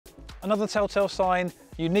Another telltale sign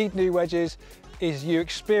you need new wedges is you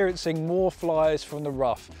experiencing more flies from the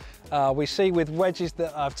rough. We see with wedges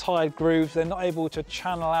that have tied grooves, they're not able to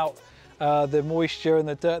channel out the moisture and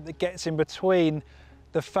the dirt that gets in between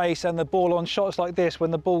the face and the ball. On shots like this, when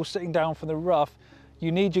the ball's sitting down from the rough,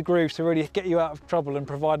 you need your grooves to really get you out of trouble and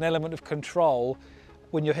provide an element of control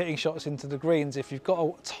when you're hitting shots into the greens. If you've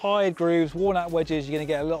got tied grooves, worn out wedges, you're going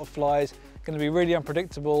to get a lot of flies. It's going to be really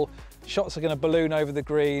unpredictable. Shots are going to balloon over the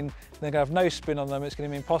green. They're going to have no spin on them. It's going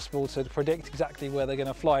to be impossible to predict exactly where they're going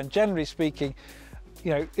to fly. And generally speaking,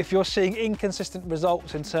 you know, if you're seeing inconsistent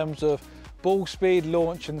results in terms of ball speed,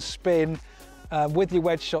 launch and spin with your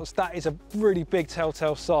wedge shots, that is a really big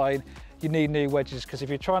telltale sign you need new wedges. Because if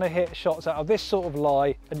you're trying to hit shots out of this sort of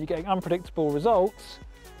lie and you're getting unpredictable results,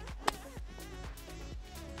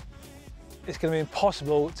 it's going to be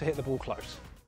impossible to hit the ball close.